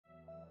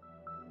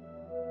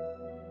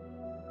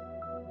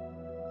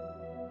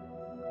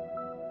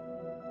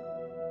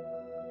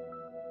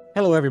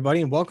Hello,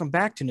 everybody, and welcome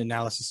back to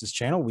Nanalysis'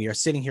 channel. We are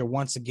sitting here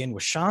once again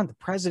with Sean, the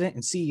president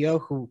and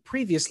CEO, who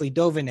previously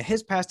dove into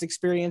his past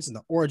experience and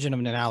the origin of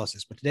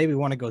Nanalysis. But today we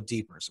want to go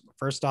deeper. So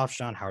first off,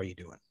 Sean, how are you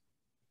doing?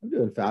 I'm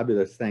doing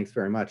fabulous. Thanks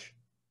very much.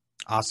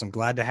 Awesome.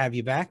 Glad to have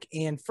you back.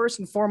 And first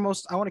and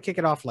foremost, I want to kick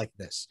it off like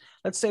this.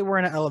 Let's say we're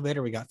in an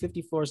elevator. We got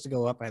 50 floors to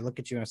go up. I look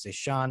at you and I say,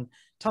 Sean,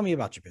 tell me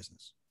about your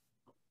business.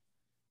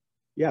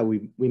 Yeah,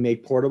 we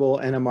make portable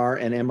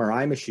NMR and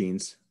MRI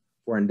machines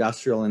for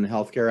industrial and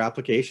healthcare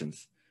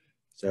applications.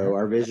 So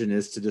our vision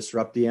is to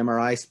disrupt the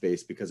MRI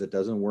space because it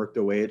doesn't work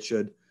the way it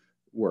should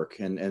work.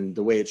 And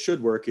the way it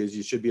should work is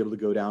you should be able to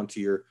go down to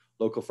your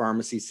local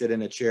pharmacy, sit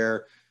in a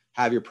chair,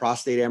 have your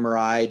prostate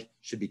MRI'd,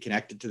 should be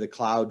connected to the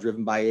cloud,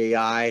 driven by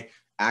AI,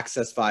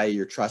 accessed via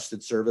your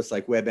trusted service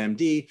like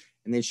WebMD,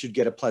 and then should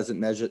get a pleasant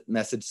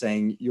message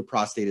saying your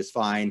prostate is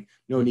fine,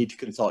 no need to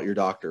consult your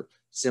doctor.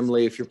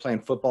 Similarly, if you're playing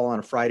football on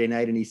a Friday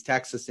night in East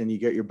Texas and you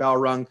get your bell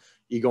rung,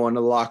 you go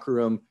into the locker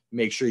room,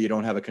 make sure you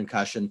don't have a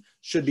concussion.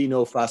 Should be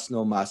no fuss,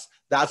 no muss.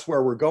 That's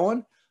where we're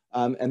going,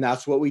 and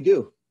that's what we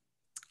do.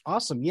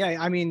 Awesome. Yeah,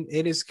 I mean,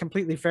 it is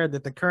completely fair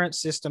that the current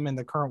system and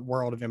the current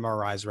world of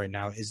MRIs right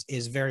now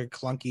is very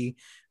clunky,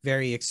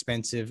 very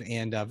expensive,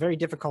 and very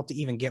difficult to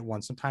even get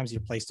one. Sometimes you're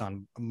placed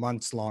on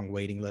months-long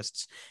waiting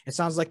lists. It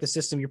sounds like the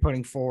system you're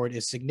putting forward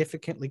is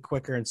significantly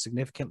quicker and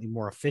significantly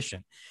more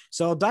efficient.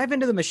 So dive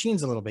into the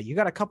machines a little bit. You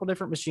got a couple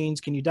different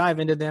machines. Can you dive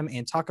into them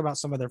and talk about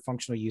some of their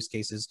functional use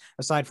cases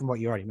aside from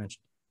what you already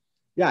mentioned?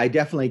 Yeah, I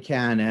definitely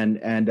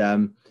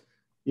can.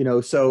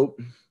 So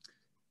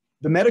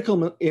the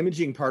medical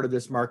imaging part of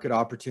this market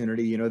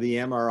opportunity, the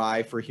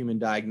MRI for human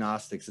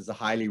diagnostics is a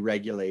highly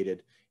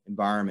regulated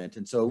environment.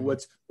 And so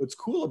what's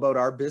cool about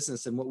our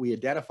business and what we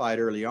identified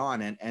early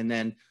on, and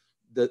then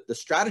the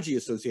strategy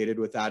associated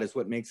with that is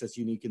what makes us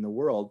unique in the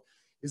world,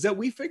 is that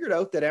we figured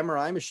out that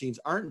MRI machines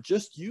aren't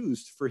just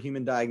used for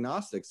human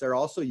diagnostics. They're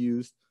also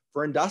used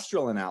for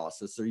industrial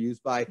analysis. They're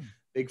used by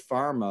big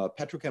pharma,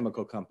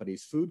 petrochemical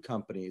companies, food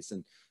companies,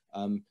 and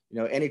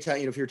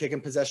anytime, if you're taking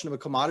possession of a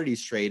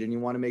commodities trade and you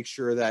want to make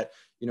sure that,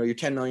 your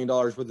 $10 million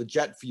worth of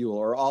jet fuel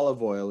or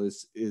olive oil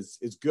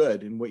is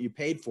good and what you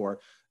paid for,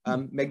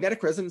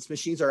 magnetic resonance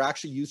machines are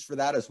actually used for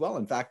that as well.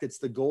 In fact, it's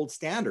the gold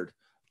standard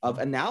of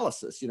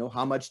analysis.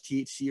 How much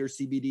THC or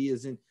CBD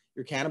is in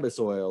your cannabis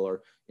oil,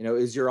 or,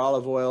 is your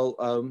olive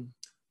oil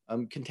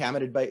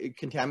contaminated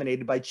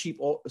by cheap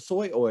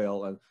soy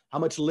oil, and how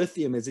much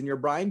lithium is in your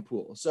brine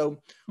pool.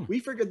 So we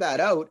figured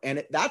that out,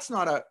 and that's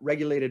not a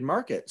regulated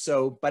market.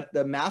 So, but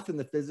the math and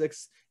the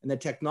physics and the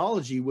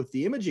technology with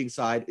the imaging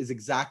side is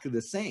exactly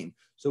the same.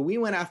 So we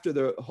went after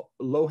the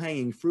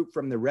low-hanging fruit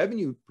from the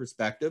revenue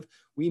perspective.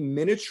 We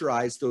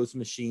miniaturized those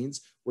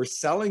machines. We're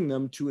selling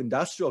them to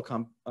industrial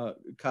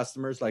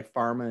customers like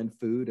pharma and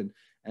food and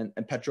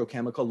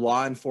petrochemical,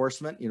 law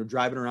enforcement,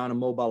 driving around in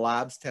mobile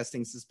labs,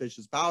 testing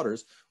suspicious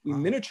powders. We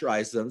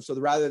miniaturize them. So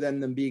rather than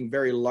them being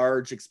very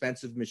large,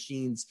 expensive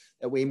machines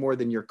that weigh more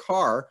than your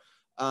car,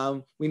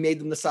 we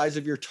made them the size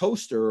of your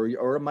toaster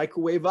or a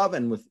microwave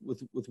oven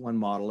with one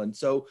model.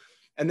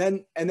 And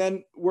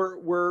then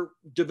we're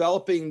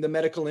developing the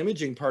medical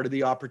imaging part of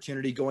the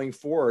opportunity going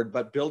forward,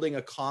 but building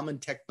a common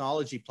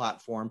technology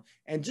platform,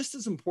 and just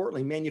as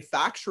importantly,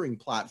 manufacturing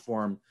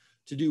platform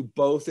to do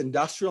both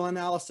industrial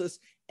analysis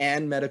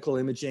and medical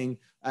imaging,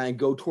 and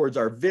go towards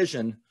our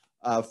vision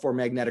for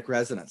magnetic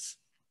resonance.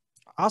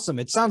 Awesome.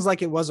 It sounds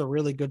like it was a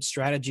really good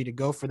strategy to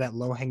go for that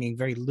low-hanging,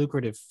 very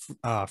lucrative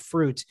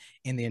fruit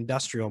in the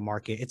industrial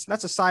market.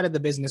 That's a side of the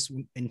business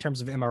in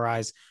terms of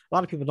MRIs a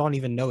lot of people don't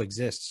even know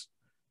exists.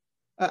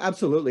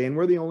 Absolutely. And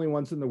we're the only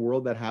ones in the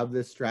world that have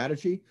this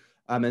strategy.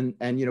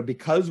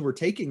 Because we're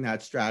taking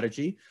that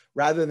strategy,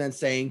 rather than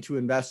saying to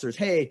investors,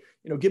 hey,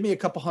 give me a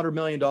couple $100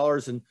 million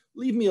and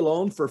leave me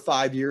alone for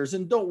 5 years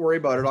and don't worry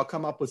about it, I'll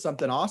come up with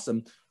something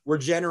awesome. We're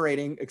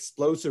generating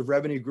explosive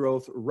revenue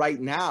growth right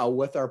now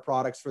with our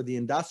products for the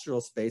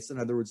industrial space. In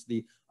other words,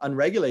 the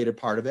unregulated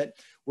part of it.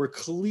 We're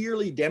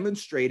clearly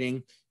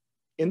demonstrating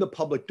in the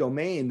public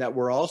domain that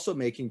we're also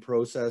making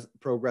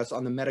progress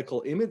on the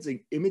medical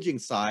imaging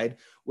side,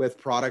 with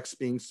products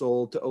being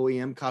sold to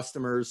OEM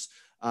customers,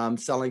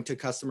 selling to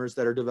customers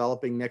that are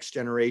developing next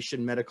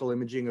generation medical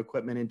imaging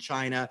equipment in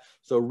China.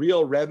 So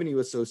real revenue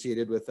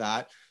associated with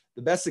that.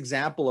 The best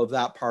example of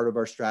that part of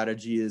our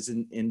strategy is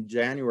in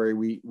January,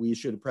 we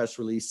issued a press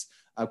release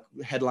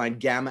headline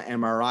Gamma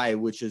MRI,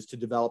 which is to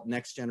develop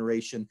next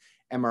generation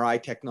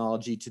MRI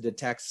technology to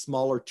detect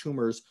smaller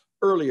tumors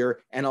earlier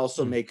and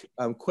also make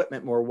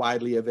equipment more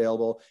widely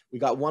available. We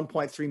got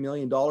 $1.3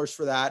 million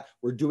for that.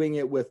 We're doing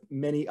it with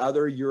many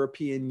other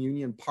European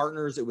Union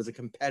partners. It was a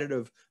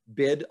competitive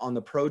bid on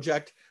the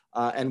project,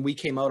 and we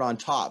came out on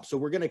top. So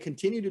we're going to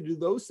continue to do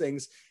those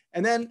things.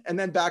 And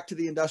then back to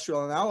the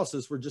industrial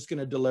analysis, we're just going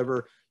to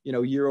deliver,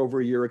 year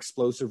over year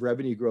explosive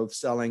revenue growth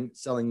selling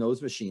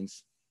those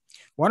machines.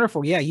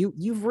 Wonderful. Yeah,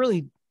 you've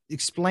really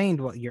explained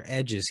what your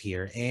edge is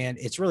here, and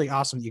it's really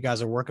awesome that you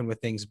guys are working with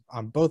things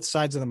on both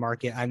sides of the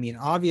market. I mean,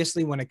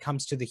 obviously, when it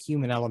comes to the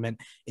human element,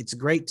 it's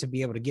great to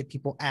be able to get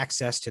people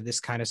access to this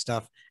kind of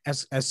stuff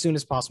as soon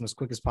as possible, as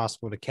quick as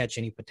possible, to catch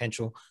any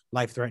potential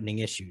life-threatening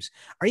issues.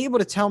 Are you able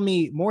to tell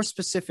me more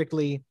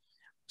specifically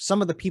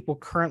some of the people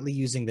currently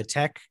using the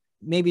tech,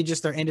 maybe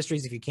just their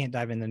industries, if you can't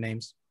dive into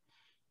names?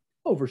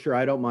 Oh, for sure.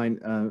 I don't mind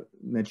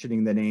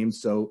mentioning the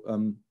names.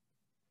 So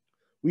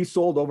we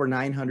sold over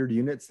 900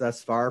 units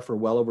thus far for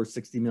well over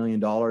 $60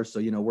 million. So,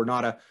 you know, we're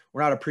not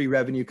a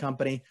pre-revenue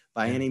company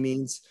by any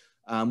means.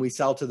 We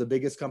sell to the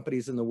biggest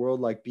companies in the world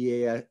like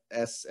BASF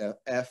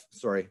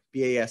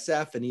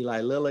and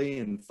Eli Lilly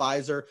and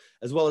Pfizer,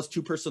 as well as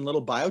two-person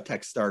little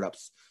biotech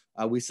startups.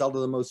 We sell to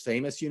the most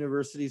famous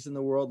universities in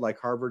the world like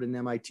Harvard and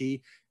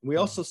MIT. And we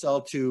also sell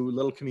to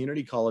little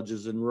community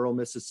colleges in rural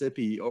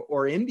Mississippi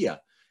or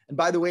India. And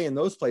by the way, in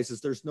those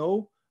places, there's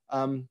no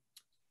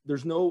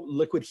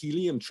liquid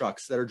helium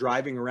trucks that are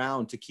driving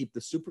around to keep the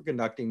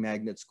superconducting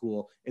magnets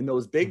cool in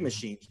those big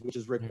machines, which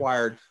is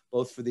required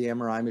both for the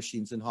MRI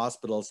machines in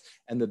hospitals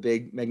and the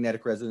big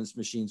magnetic resonance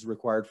machines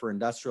required for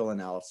industrial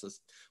analysis.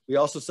 We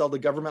also sell to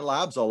government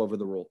labs all over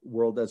the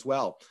world as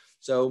well.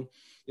 So,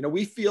 you know,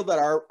 we feel that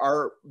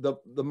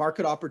the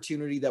market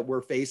opportunity that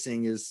we're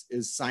facing is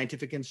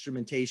scientific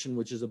instrumentation,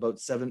 which is about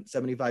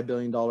 $75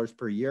 billion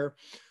per year.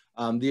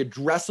 The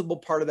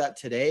addressable part of that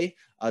today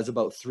is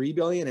about $3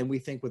 billion. And we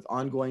think with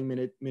ongoing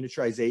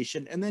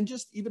miniaturization and then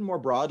just even more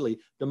broadly,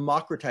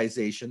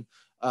 democratization,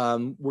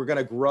 we're going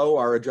to grow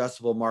our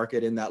addressable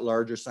market in that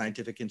larger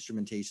scientific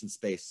instrumentation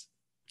space.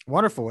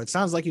 Wonderful. It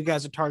sounds like you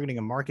guys are targeting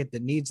a market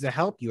that needs the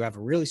help. You have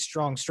a really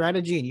strong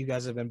strategy and you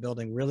guys have been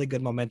building really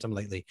good momentum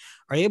lately.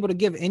 Are you able to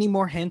give any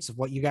more hints of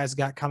what you guys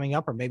got coming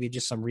up or maybe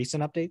just some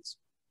recent updates?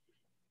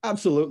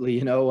 Absolutely.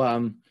 You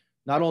know,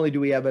 not only do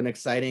we have an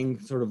exciting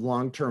sort of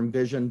long-term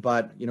vision,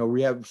 but, you know,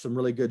 we have some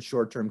really good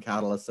short-term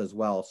catalysts as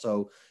well.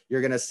 So you're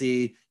going to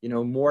see, you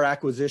know, more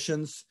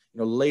acquisitions,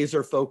 you know,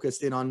 laser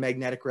focused in on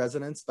magnetic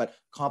resonance, but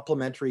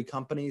complementary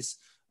companies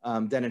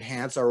that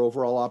enhance our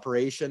overall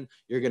operation.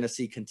 You're going to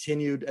see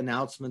continued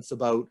announcements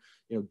about,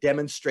 you know,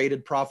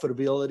 demonstrated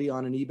profitability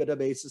on an EBITDA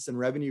basis and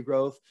revenue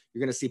growth.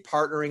 You're going to see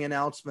partnering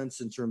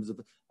announcements in terms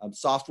of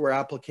software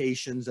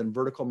applications and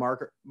vertical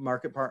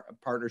market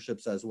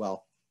partnerships as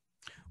well.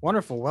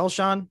 Wonderful. Well,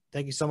 Sean,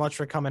 thank you so much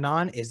for coming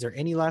on. Is there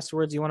any last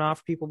words you want to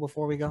offer people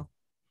before we go?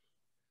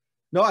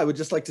 No, I would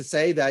just like to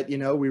say that, you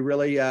know, we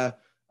really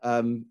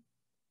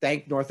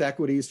thank North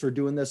Equities for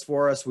doing this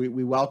for us.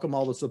 We welcome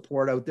all the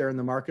support out there in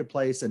the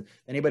marketplace, and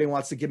anybody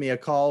wants to give me a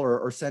call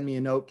or send me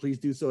a note, please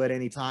do so at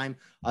any time.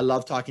 I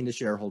love talking to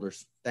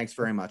shareholders. Thanks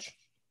very much.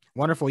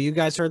 Wonderful. You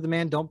guys heard the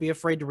man. Don't be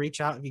afraid to reach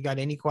out if you got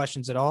any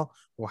questions at all.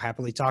 We'll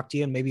happily talk to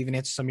you and maybe even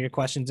answer some of your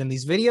questions in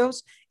these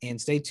videos. And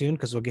stay tuned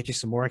because we'll get you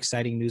some more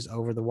exciting news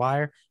over the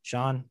wire.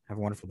 Sean, have a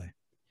wonderful day.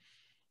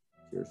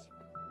 Cheers.